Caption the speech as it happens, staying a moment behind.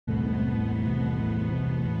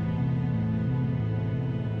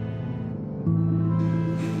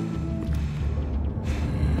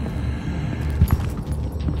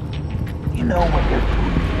You know what you're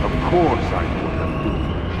doing. Of course I know what I'm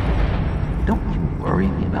doing. Don't you worry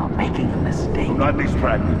me about making a mistake. Do not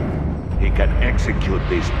distract him. He can execute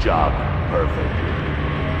this job perfectly.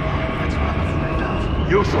 That's what I'm afraid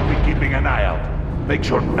of. You should be keeping an eye out. Make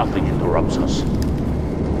sure nothing interrupts us.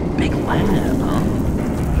 Big lab,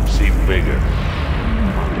 huh? Seem bigger. I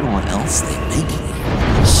wonder what else they make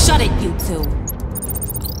here. Shut it, you two!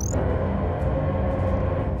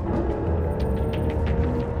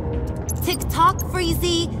 Tick-tock,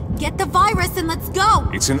 Freezy! Get the virus and let's go!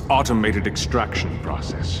 It's an automated extraction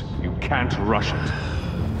process. You can't rush it.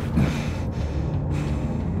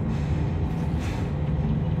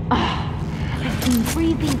 I've seen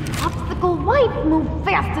Freezy's popsicle wife move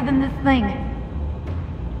faster than this thing!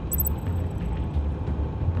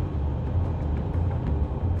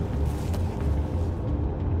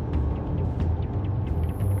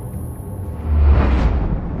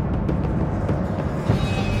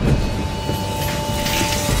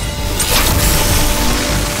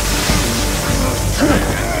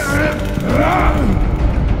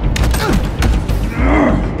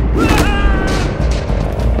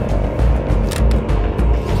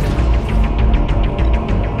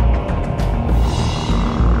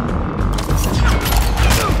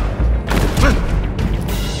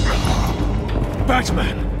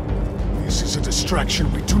 Batman! This is a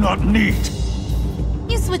distraction we do not need!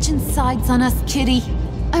 You switching sides on us, kitty?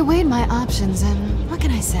 I weighed my options and what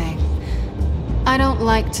can I say? I don't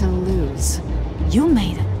like to lose. You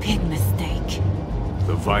made a big mistake.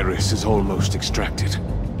 The virus is almost extracted.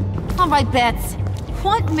 All right, Bets.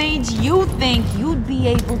 What made you think you'd be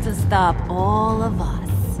able to stop all of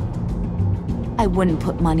us? I wouldn't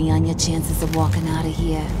put money on your chances of walking out of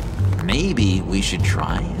here. Maybe we should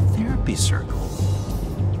try a therapy circle.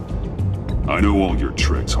 I know all your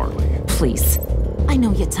tricks, Harley. Please. I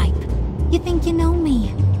know your type. You think you know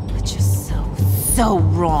me. But you're so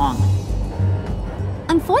wrong.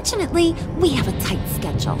 Unfortunately, we have a tight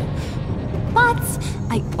schedule. But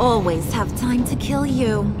I always have time to kill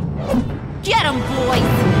you. Get 'em, boys!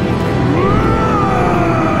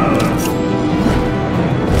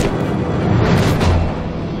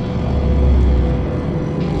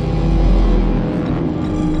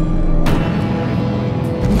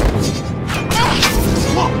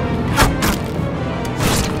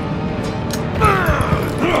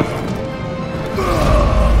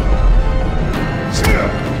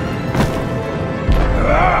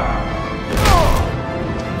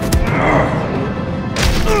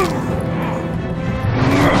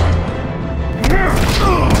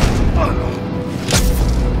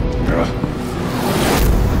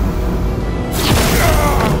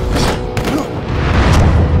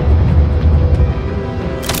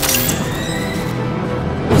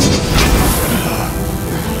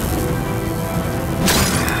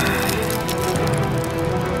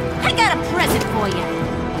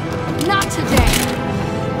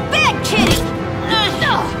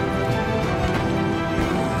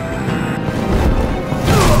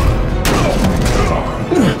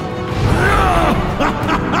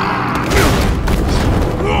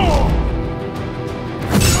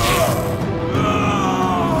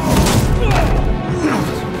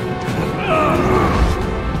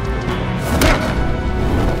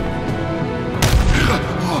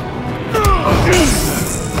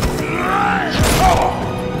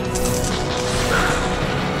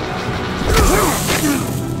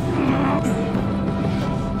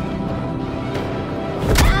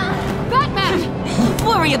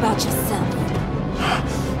 Worry about yourself.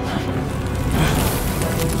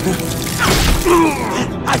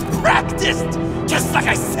 I practiced! Just like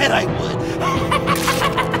I said I would!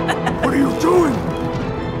 What are you doing?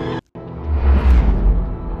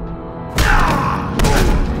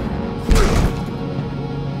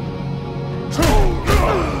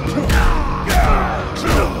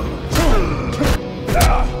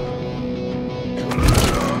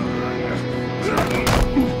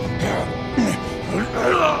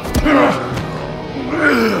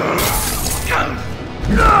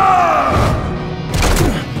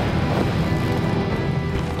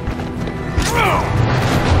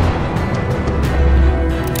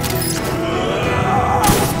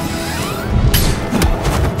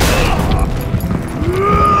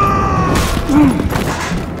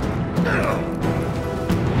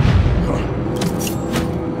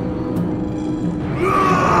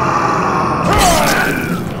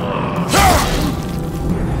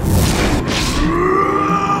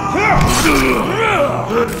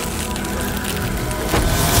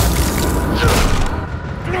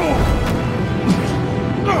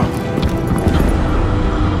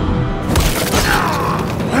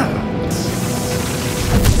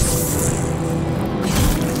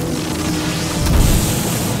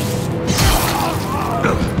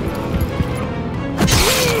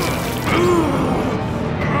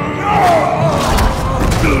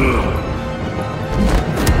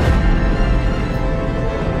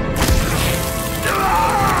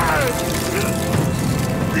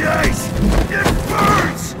 face! It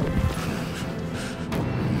burns!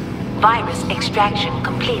 Virus extraction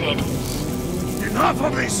completed. Enough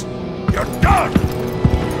of this! You're done!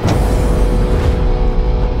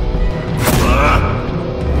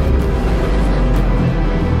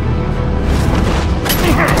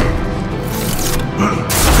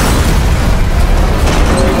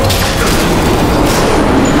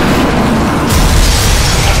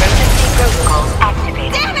 Emergency protocols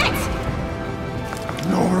activated. Damn it!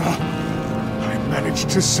 Nora, I managed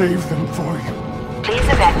to save them for you. Please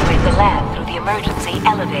evacuate the lab through the emergency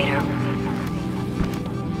elevator.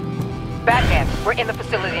 Batman, we're in the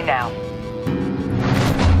facility now.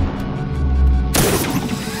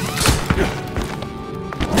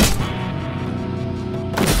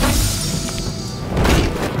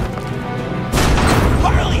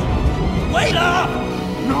 Harley! Wait up!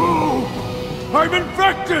 No! I'm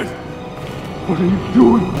infected! What are you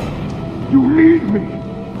doing? You need me!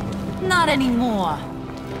 Not anymore.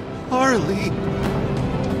 Harley!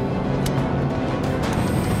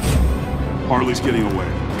 Harley's getting away.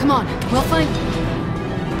 Come on, we'll find...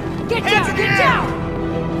 Get down! Get down!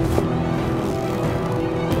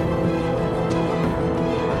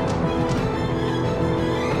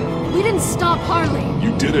 We didn't stop Harley.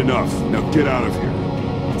 You did enough. Now get out of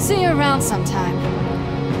here. See you around sometime.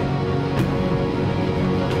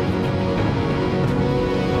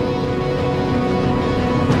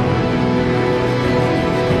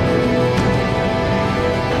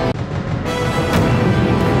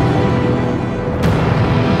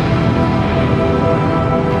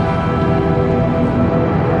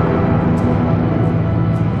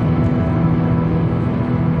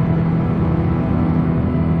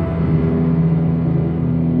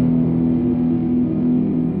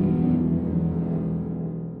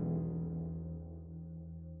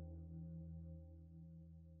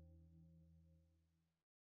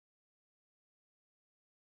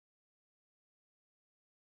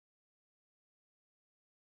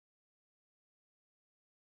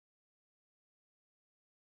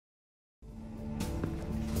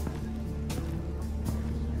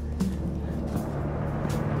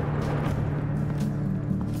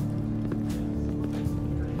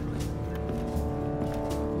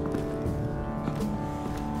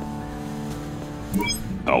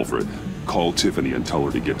 Alfred, call Tiffany and tell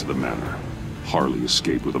her to get to the manor. Harley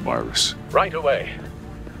escaped with a virus. Right away.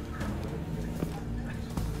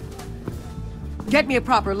 Get me a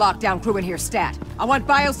proper lockdown crew in here, stat. I want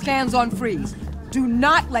bioscans on Freeze. Do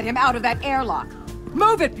not let him out of that airlock.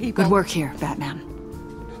 Move it, people! Good work here, Batman.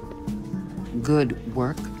 Good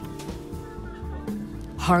work?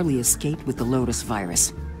 Harley escaped with the Lotus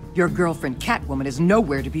virus. Your girlfriend, Catwoman, is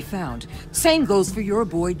nowhere to be found. Same goes for your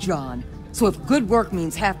boy, John. So if good work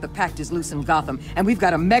means half the pact is loose in Gotham, and we've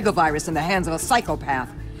got a megavirus in the hands of a psychopath,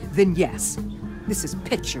 then yes, this is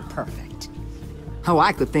picture perfect. How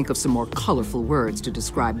I could think of some more colorful words to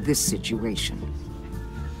describe this situation.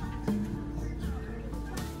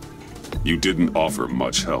 You didn't offer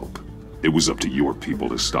much help. It was up to your people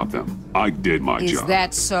to stop them. I did my job. Is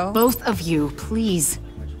that so? Both of you, please.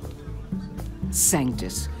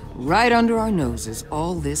 Sanctus, right under our noses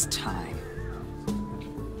all this time.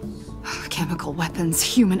 Chemical weapons,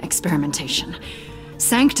 human experimentation.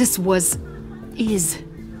 Sanctus is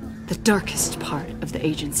the darkest part of the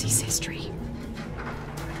agency's history.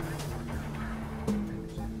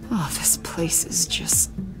 Oh, this place is just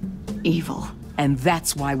evil. And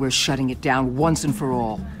that's why we're shutting it down once and for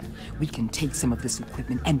all. We can take some of this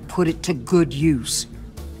equipment and put it to good use.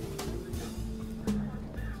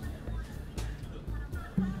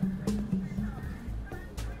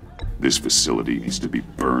 This facility needs to be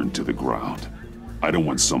burned to the ground. I don't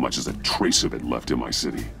want so much as a trace of it left in my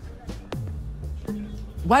city.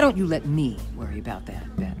 Why don't you let me worry about that,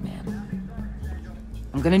 Batman?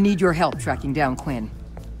 I'm gonna need your help tracking down Quinn.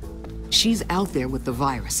 She's out there with the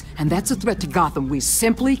virus, and that's a threat to Gotham we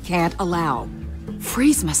simply can't allow.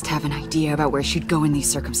 Freeze must have an idea about where she'd go in these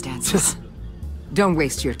circumstances. Don't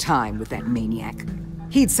waste your time with that maniac.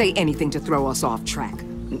 He'd say anything to throw us off track.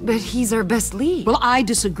 But he's our best lead. Well, I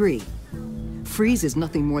disagree. Freeze is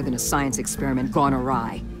nothing more than a science experiment gone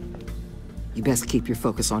awry. You best keep your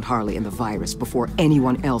focus on Harley and the virus before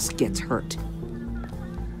anyone else gets hurt.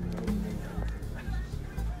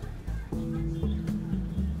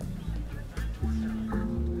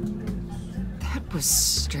 That was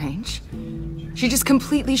strange. She just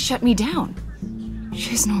completely shut me down.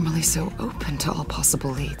 She's normally so open to all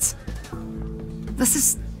possible leads. This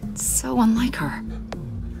is so unlike her.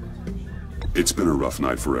 It's been a rough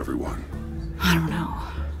night for everyone. I don't know.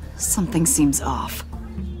 Something seems off.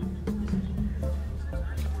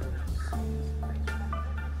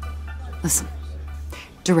 Listen,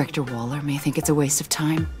 Director Waller may think it's a waste of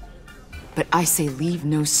time, but I say leave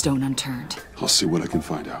no stone unturned. I'll see what I can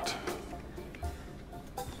find out.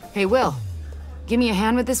 Hey, Will. Give me a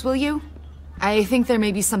hand with this, will you? I think there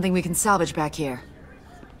may be something we can salvage back here.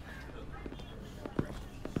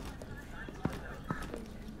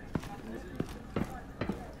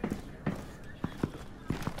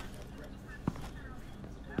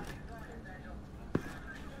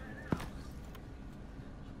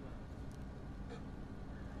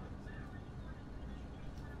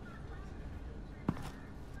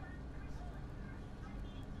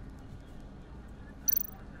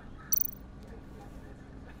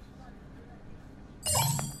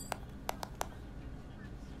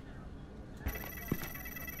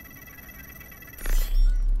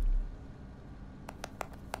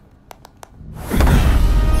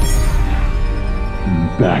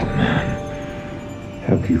 Batman,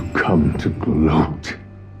 have you come to gloat?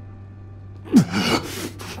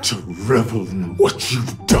 To revel in what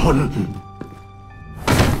you've done?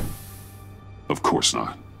 Of course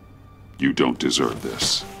not. You don't deserve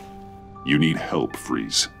this. You need help,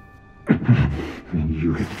 Freeze.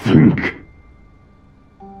 You think?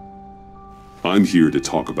 I'm here to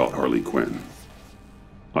talk about Harley Quinn.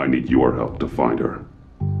 I need your help to find her.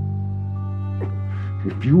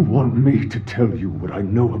 If you want me to tell you what I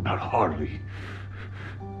know about Harley,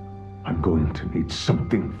 I'm going to need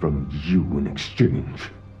something from you in exchange.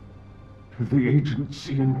 The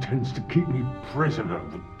agency intends to keep me prisoner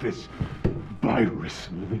with this virus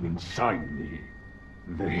living inside me.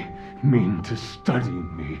 They mean to study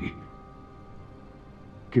me.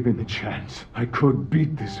 Given the chance, I could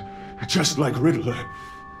beat this. Just like Riddler.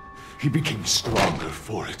 He became stronger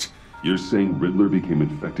for it. You're saying Riddler became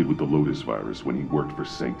infected with the Lotus virus when he worked for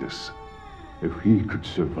Sanctus? If he could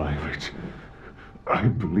survive it, I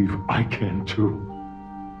believe I can too.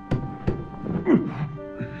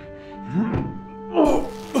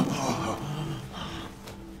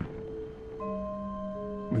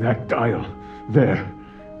 That dial, there.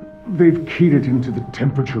 They've keyed it into the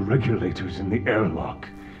temperature regulators in the airlock.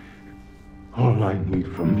 All I need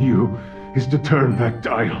from you is to turn that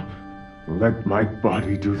dial. Let my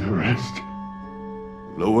body do the rest.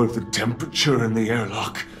 Lower the temperature in the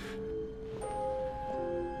airlock.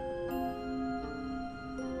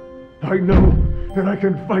 I know that I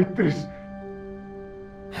can fight this.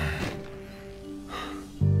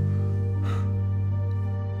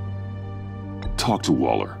 Talk to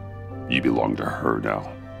Waller. You belong to her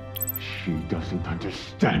now. She doesn't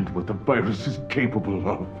understand what the virus is capable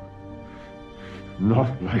of.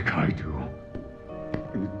 Not like I do.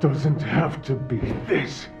 It doesn't have to be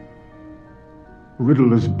this.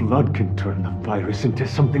 Riddler's blood can turn the virus into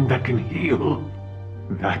something that can heal.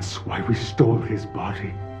 That's why we stole his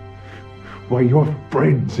body. Why your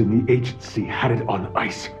friends in the agency had it on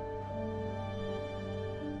ice.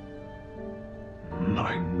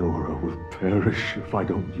 My Nora will perish if I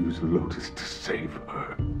don't use Lotus to save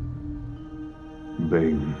her.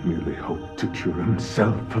 Bane merely hoped to cure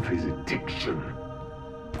himself of his addiction.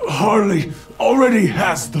 Harley already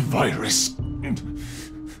has the virus. And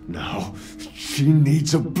now she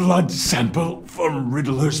needs a blood sample from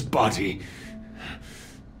Riddler's body.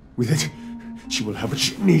 With it, she will have what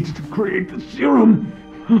she needs to create the serum.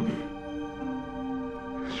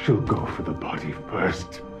 She'll go for the body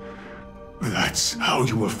first. That's how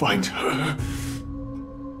you will find her.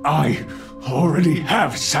 I already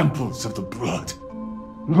have samples of the blood.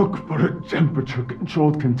 Look for a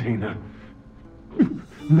temperature-controlled container.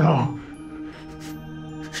 Now.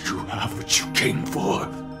 You have what you came for.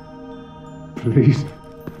 Please,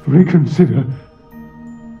 reconsider.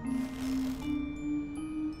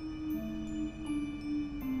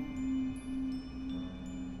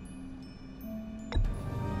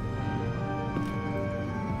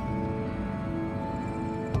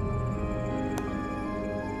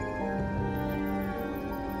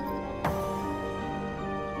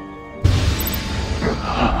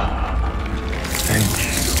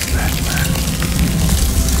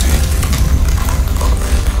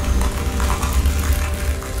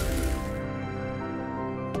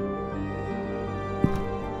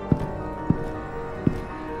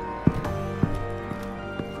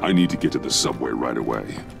 I need to get to the subway right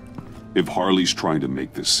away. If Harley's trying to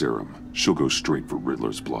make this serum, she'll go straight for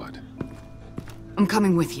Riddler's blood. I'm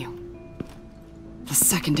coming with you. The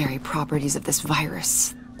secondary properties of this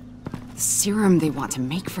virus. The serum they want to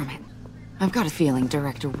make from it. I've got a feeling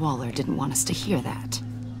Director Waller didn't want us to hear that.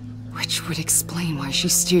 Which would explain why she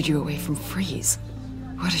steered you away from Freeze.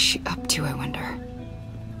 What is she up to, I wonder?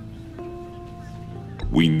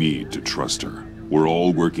 We need to trust her. We're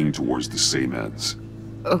all working towards the same ends.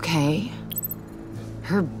 Okay.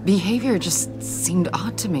 Her behavior just seemed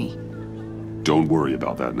odd to me. Don't worry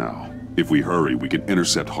about that now. If we hurry, we can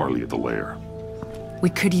intercept Harley at the lair. We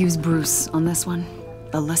could use Bruce on this one.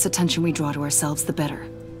 The less attention we draw to ourselves, the better.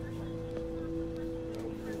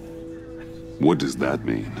 What does that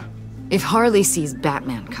mean? If Harley sees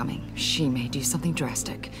Batman coming, she may do something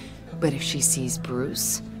drastic. But if she sees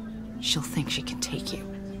Bruce, she'll think she can take you.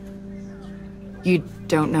 You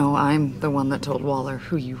don't know I'm the one that told Waller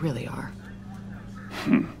who you really are.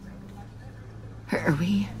 Are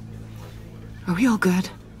we all good?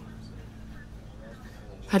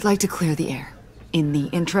 I'd like to clear the air, in the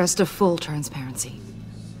interest of full transparency.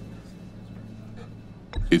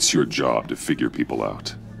 It's your job to figure people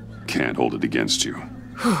out. Can't hold it against you.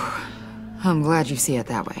 I'm glad you see it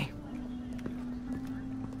that way.